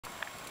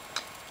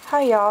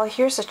Hi y'all,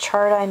 here's a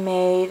chart I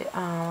made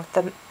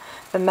with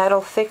the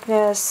metal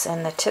thickness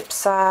and the tip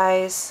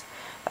size,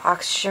 the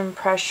oxygen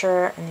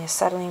pressure and the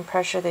acetylene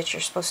pressure that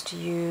you're supposed to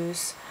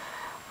use.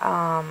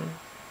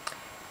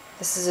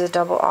 This is a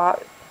double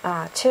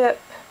tip,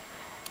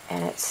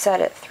 and it's set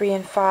at 3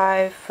 and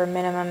 5 for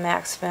minimum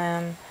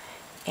maximum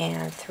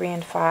and 3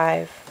 and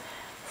 5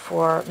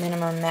 for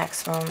minimum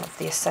maximum of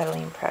the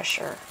acetylene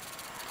pressure.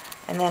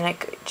 And then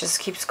it just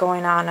keeps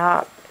going on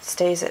up. It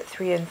stays at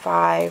 3 and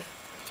 5.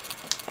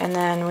 And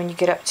then when you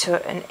get up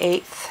to an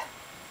eighth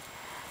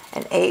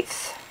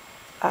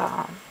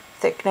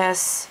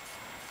thickness,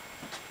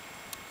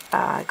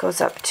 it goes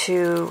up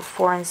to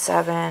 4 and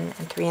 7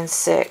 and 3 and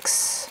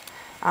 6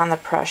 on the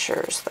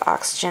pressures. The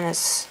oxygen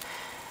is,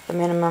 the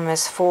minimum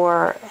is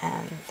 4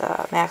 and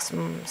the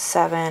maximum is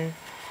 7.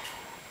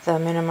 The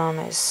minimum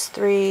is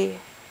 3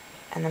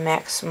 and the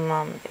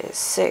maximum is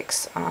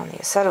 6 on the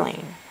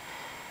acetylene.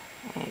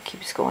 And it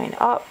keeps going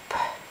up.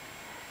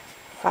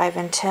 5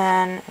 and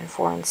 10 and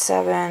 4 and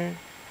 7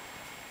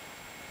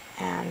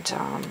 and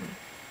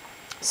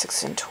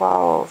 6 and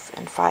 12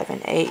 and 5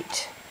 and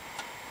 8.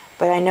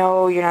 But I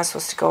know you're not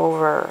supposed to go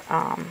over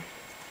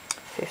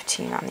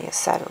 15 on the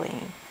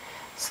acetylene.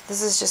 So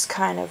this is just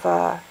kind of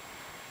a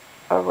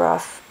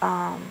rough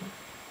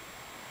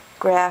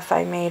graph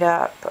I made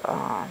up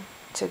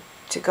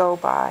to go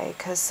by,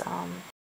 because